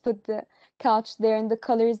 how to put the couch there and the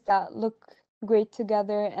colors that look great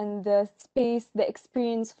together and the space, the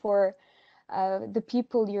experience for the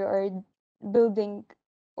people you are building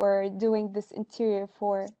or doing this interior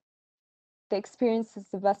for. The experience is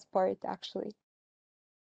the best part, actually.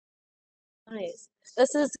 Nice.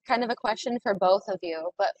 This is kind of a question for both of you,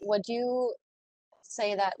 but would you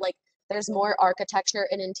say that like there's more architecture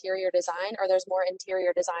in interior design or there's more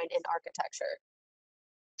interior design in architecture?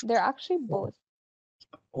 They're actually both.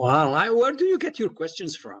 Wow, where do you get your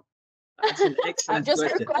questions from? That's an I excellent just Your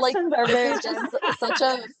question. like questions are this very is good. just such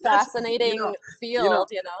a That's, fascinating you know, field,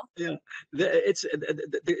 you know.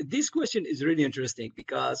 yeah. This question is really interesting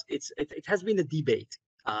because it has been a debate.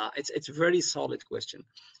 It's a very solid question.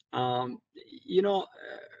 Um, you know,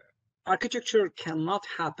 architecture cannot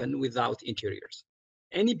happen without interiors.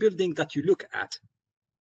 Any building that you look at,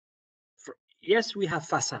 yes, we have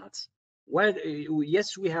facades. Well,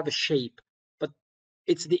 yes, we have a shape, but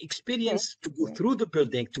it's the experience to go through the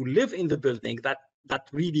building, to live in the building that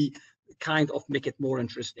really kind of make it more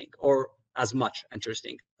interesting, or as much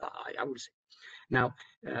interesting, I would say. Now,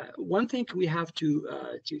 one thing we have to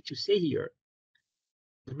say here,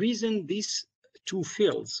 the reason these two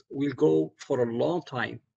fields will go for a long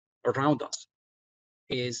time around us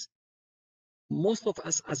is most of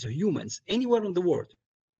us as humans, anywhere in the world,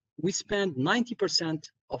 we spend 90%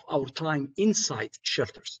 of our time inside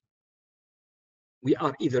shelters. We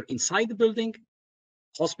are either inside the building,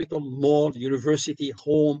 hospital, mall, university,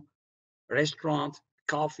 home, restaurant,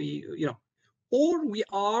 coffee, or we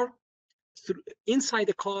are inside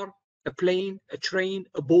a car, a plane, a train,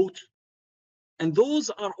 a boat. And those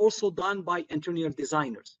are also done by interior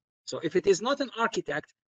designers. So if it is not an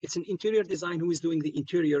architect, it's an interior design who is doing the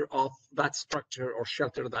interior of that structure or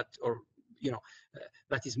shelter that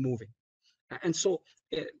is moving. And so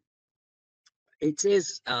it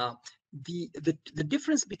is the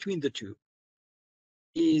difference between the two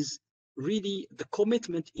is really the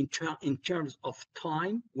commitment in terms of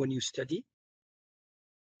time when you study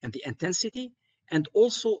and the intensity, and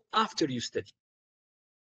also after you study.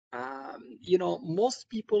 Most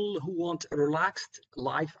people who want a relaxed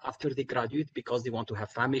life after they graduate because they want to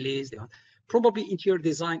have families, probably interior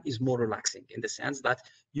design is more relaxing in the sense that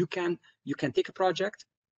you can take a project,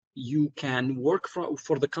 you can work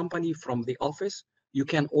for the company from the office, you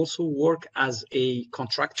can also work as a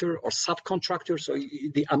contractor or subcontractor, so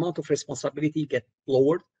the amount of responsibility get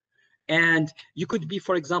lowered. And you could be,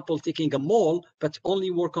 for example, taking a mall, but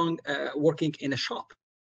only working in a shop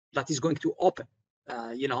that is going to open.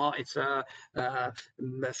 It's a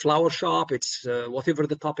flower shop, it's whatever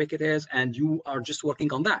the topic it is, and you are just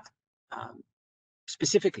working on that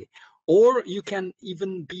specifically. Or you can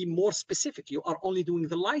even be more specific. You are only doing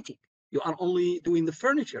the lighting. You are only doing the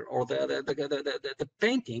furniture or the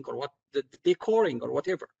painting or the decoring or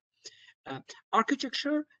whatever.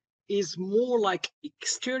 Architecture is more like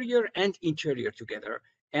exterior and interior together,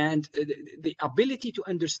 and the ability to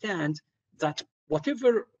understand that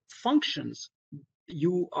whatever functions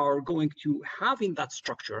you are going to have in that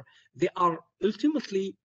structure, they are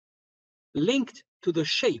ultimately linked to the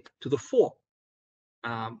shape, to the form.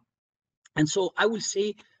 And so I will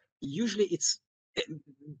say, usually it's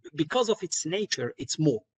because of its nature, it's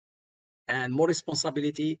more and more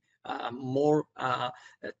responsibility, more.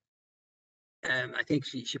 I think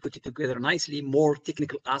she put it together nicely. More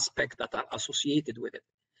technical aspects that are associated with it.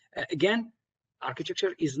 Again,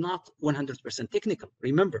 architecture is not 100% technical.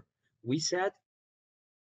 Remember, we said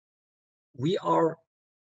we are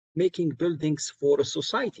making buildings for a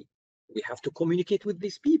society. We have to communicate with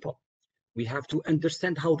these people. We have to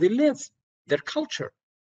understand how they live, their culture,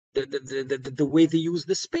 the way they use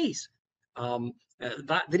the space.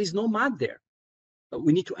 That there is no map there.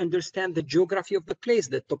 We need to understand the geography of the place,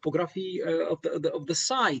 the topography of the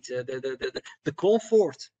site, the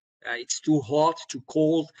comfort. It's too hot, too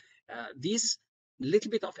cold. This little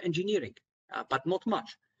bit of engineering, but not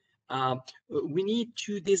much. We need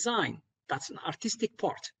to design. That's an artistic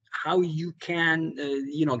part. How you can,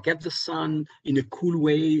 get the sun in a cool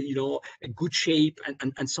way, a good shape,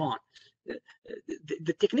 and so on.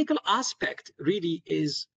 The technical aspect really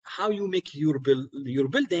is how you make your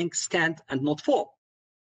building stand and not fall.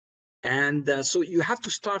 And so you have to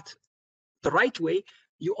start the right way.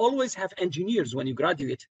 You always have engineers when you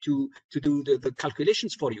graduate to do the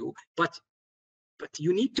calculations for you, but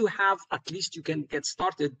you need to have, at least you can get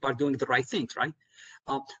started by doing the right things, right?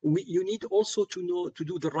 You need also to know to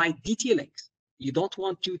do the right detailings. You don't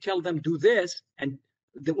want to tell them do this, and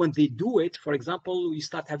when they do it, for example, you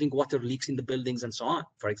start having water leaks in the buildings and so on,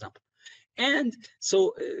 for example. And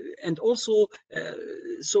so, and also,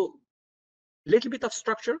 so little bit of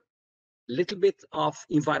structure, little bit of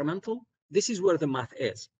environmental. This is where the math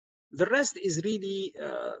is. The rest is really,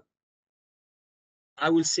 I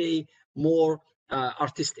will say, more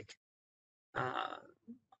artistic.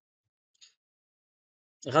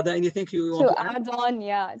 Ghada, anything you want to add?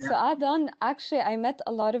 To add on, actually, I met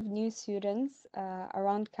a lot of new students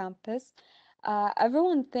around campus.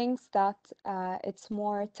 Everyone thinks that it's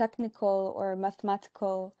more technical or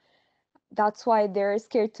mathematical. That's why they're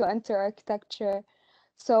scared to enter architecture.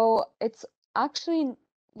 So it's actually,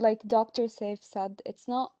 like Dr. Saif said, it's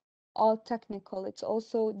not all technical. It's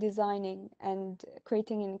also designing and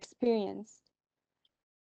creating an experience.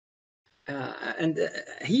 And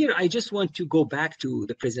here I just want to go back to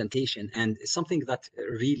the presentation and something that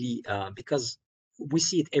really, because we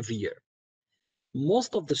see it every year.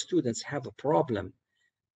 Most of the students have a problem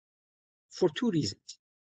for two reasons.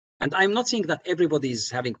 And I'm not saying that everybody is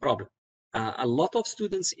having a problem. A lot of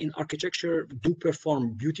students in architecture do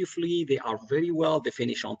perform beautifully. They are very well. They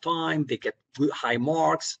finish on time. They get good, high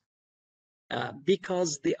marks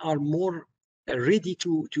because they are more ready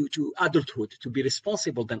to adulthood, to be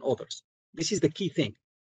responsible than others. This is the key thing.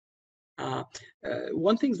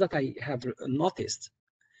 One thing that I have noticed,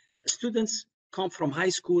 students come from high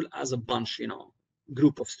school as a bunch,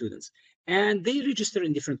 group of students, and they register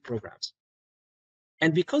in different programs.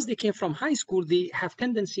 And because they came from high school, they have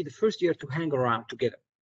tendency the first year to hang around together.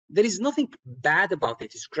 There is nothing bad about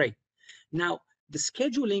it. It's great. Now, the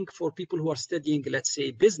scheduling for people who are studying, let's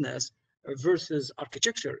say, business versus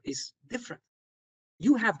architecture is different.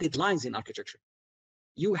 You have deadlines in architecture.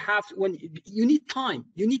 You have, when you need time,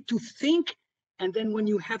 you need to think. And then when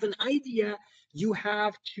you have an idea, you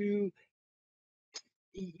have to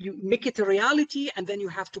make it a reality, and then you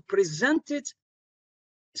have to present it.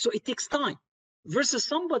 So it takes time versus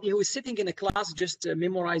somebody who is sitting in a class just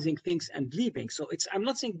memorizing things and leaving. So I'm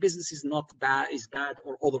not saying business is not bad, is bad,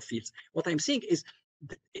 or other fields. What I'm saying is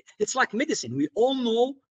it's like medicine. We all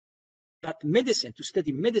know that medicine, to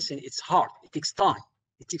study medicine, it's hard. It takes time.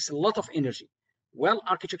 It takes a lot of energy. Well,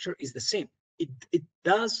 architecture is the same. It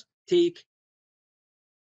does take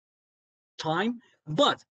time,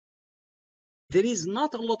 but there is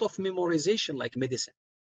not a lot of memorization like medicine.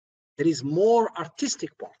 There is more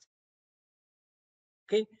artistic part.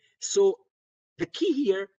 Okay, so the key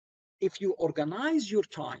here, if you organize your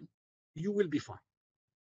time, you will be fine.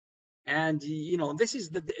 And this is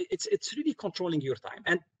it's really controlling your time.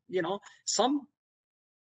 And some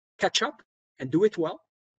catch up and do it well,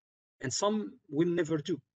 and some will never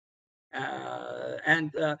do.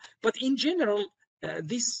 But in general,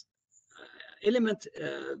 this element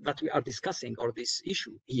that we are discussing, or this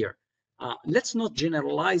issue here, let's not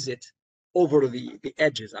generalize it over the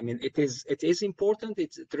edges. I mean, it is important.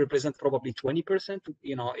 It represents probably 20%.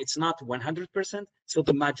 It's not 100%. So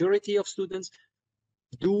the majority of students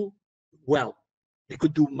do well. They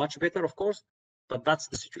could do much better, of course, but that's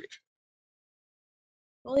the situation.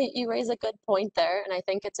 Well, you raise a good point there, and I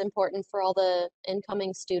think it's important for all the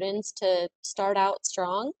incoming students to start out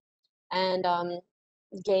strong and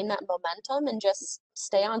gain that momentum and just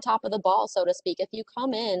stay on top of the ball, so to speak. If you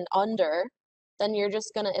come in under, then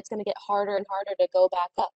it's gonna get harder and harder to go back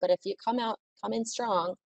up. But if you come in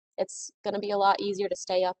strong, it's gonna be a lot easier to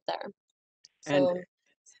stay up there. And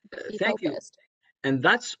So be thank you. focused. And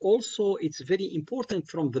that's also, it's very important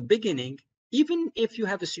from the beginning. Even if you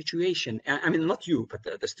have a situation, I mean, not you, but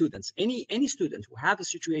the students, any student who have a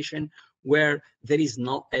situation where there is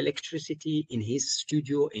no electricity in his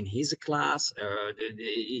studio, in his class,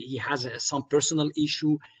 he has some personal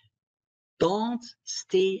issue, don't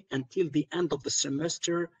stay until the end of the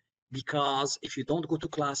semester, because if you don't go to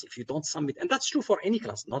class, if you don't submit, and that's true for any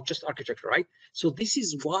class, not just architecture, right? So this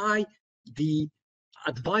is why the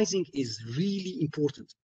advising is really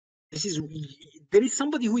important. There is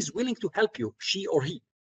somebody who is willing to help you, she or he.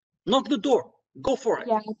 Knock the door, go for it.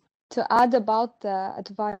 Yeah, to add about the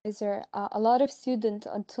advisor, a lot of students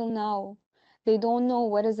until now, they don't know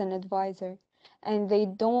what is an advisor, and they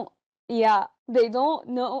don't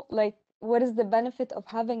know like what is the benefit of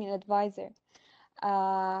having an advisor.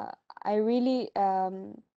 I really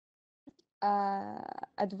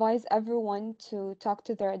advise everyone to talk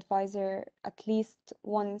to their advisor at least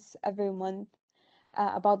once every month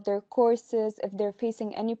about their courses. If they're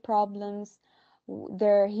facing any problems,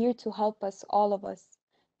 they're here to help us, all of us,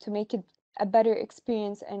 to make it a better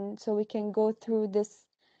experience, and so we can go through this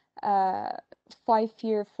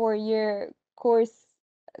 5-year, 4-year course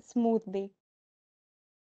smoothly.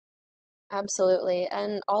 Absolutely.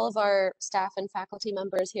 And all of our staff and faculty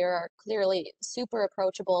members here are clearly super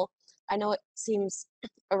approachable. I know it seems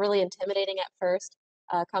really intimidating at first,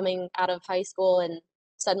 coming out of high school, and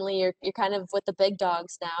suddenly you're kind of with the big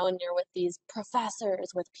dogs now, and you're with these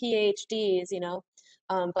professors with PhDs, you know.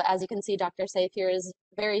 But as you can see, Dr. Seif here is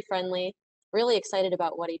very friendly, really excited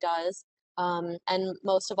about what he does, and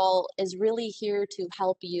most of all is really here to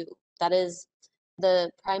help you. That is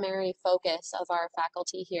the primary focus of our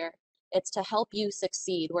faculty here. It's to help you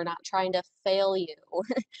succeed. We're not trying to fail you.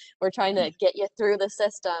 We're trying to get you through the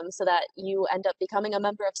system so that you end up becoming a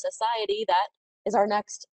member of society that is our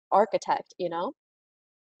next architect, you know?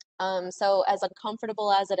 So as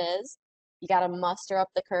uncomfortable as it is, you got to muster up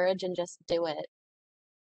the courage and just do it.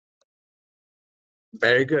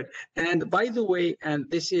 Very good. And by the way, and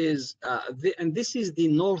this is the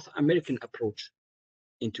North American approach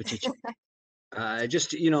into teaching.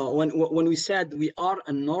 Just, you know, when we said we are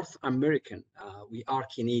a North American, we are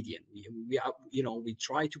Canadian. We are, you know, we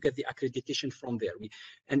try to get the accreditation from there.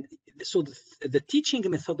 And so the teaching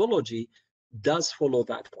methodology does follow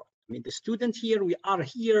that part. I mean, the student here, we are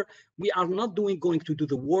here. We are not going to do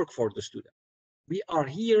the work for the student. We are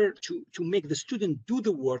here to make the student do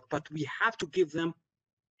the work, but we have to give them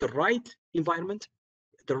the right environment,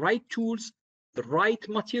 the right tools, the right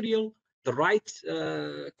material, the right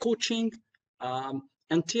coaching,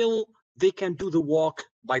 until they can do the walk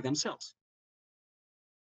by themselves.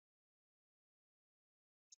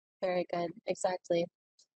 Very good. Exactly.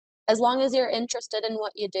 As long as you're interested in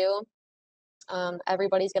what you do,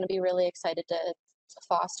 everybody's going to be really excited to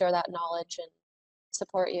foster that knowledge and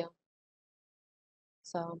support you.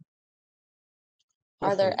 So,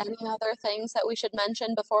 are there any other things that we should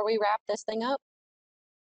mention before we wrap this thing up?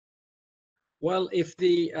 Well, if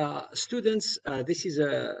the students, this is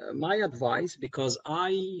my advice, because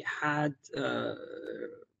I had,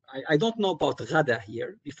 I don't know about Ghada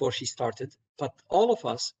here before she started, but all of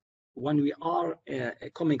us, when we are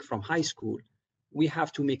coming from high school, we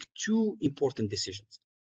have to make two important decisions.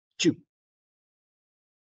 Two.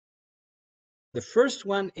 The first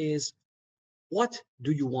one is, what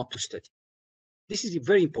do you want to study? This is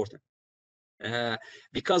very important.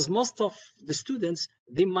 Because most of the students,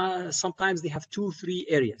 sometimes they have 2-3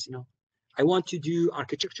 areas. You know, I want to do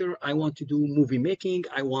architecture, I want to do movie making,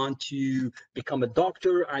 I want to become a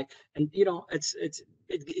doctor. And you know,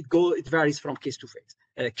 it varies from case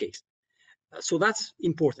to case. So that's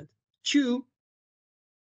important. Two,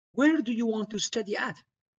 where do you want to study at?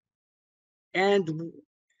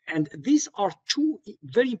 And these are two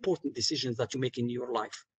very important decisions that you make in your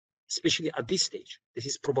life, especially at this stage. This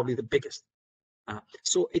is probably the biggest.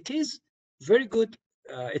 So it is very good,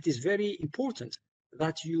 it is very important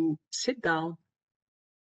that you sit down,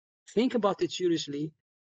 think about it seriously.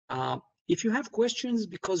 If you have questions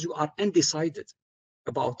because you are undecided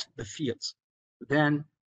about the fields, then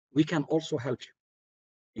we can also help you.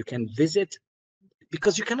 You can visit,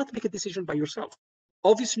 because you cannot make a decision by yourself.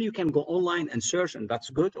 Obviously, you can go online and search, and that's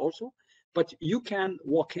good also, but you can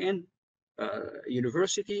walk in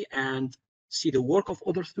university and see the work of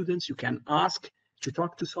other students. You can ask to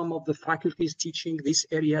talk to some of the faculties teaching these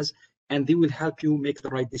areas, and they will help you make the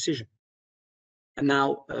right decision. And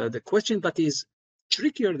now the question that is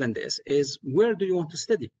trickier than this is, where do you want to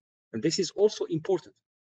study? And this is also important.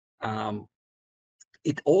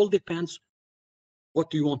 It all depends, what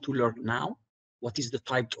do you want to learn now? What is the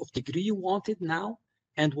type of degree you wanted now?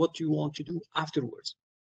 And what you want to do afterwards.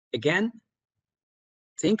 Again,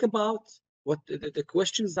 think about what the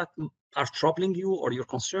questions that are troubling you or your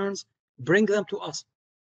concerns, bring them to us.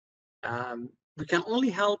 We can only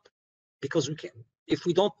help because we can. If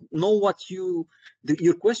we don't know what your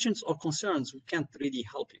questions or concerns, we can't really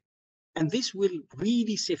help you. And this will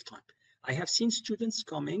really save time. I have seen students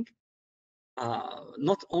coming,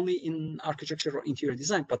 not only in architecture or interior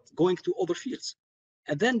design, but going to other fields,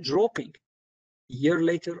 and then dropping a year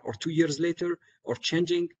later or 2 years later, or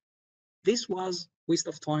changing. This was waste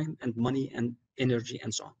of time and money and energy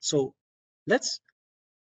and so on. So let's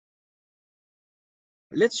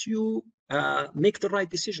you make the right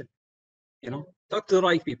decision. You know, talk to the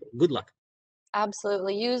right people. Good luck.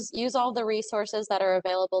 Absolutely. Use all the resources that are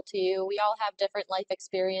available to you. We all have different life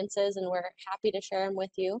experiences, and we're happy to share them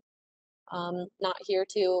with you. Not here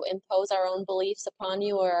to impose our own beliefs upon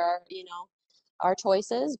you or, you know, our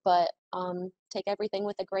choices, but take everything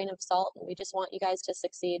with a grain of salt, and we just want you guys to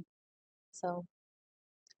succeed. So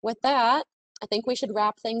with that, I think we should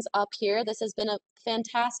wrap things up here. This has been a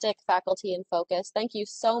fantastic Faculty in Focus. Thank you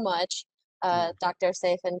so much, Dr.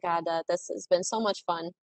 Seif and Ghada. This has been so much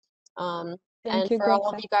fun. And for all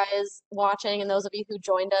of you guys watching and those of you who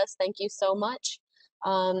joined us, thank you so much.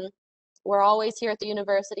 We're always here at the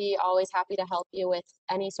university, always happy to help you with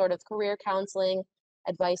any sort of career counseling,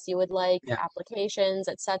 advice you would like, applications,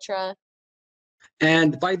 etc.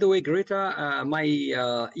 And by the way, Greta, my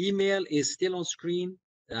email is still on screen.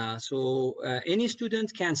 So any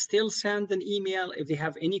student can still send an email if they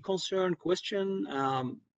have any concern, question.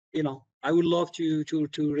 You know, I would love to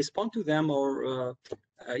respond to them, or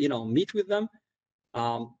you know, meet with them.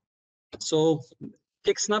 So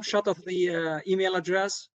take a snapshot of the email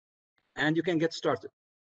address, and you can get started.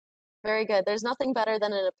 Very good. There's nothing better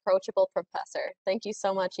than an approachable professor. Thank you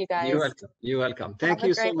so much, you guys. You're welcome. You're welcome. Thank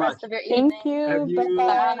you so much. Have a great rest of your evening. Thank you.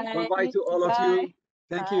 Bye-bye. Bye-bye to all of you.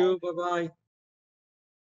 Thank you. Bye-bye.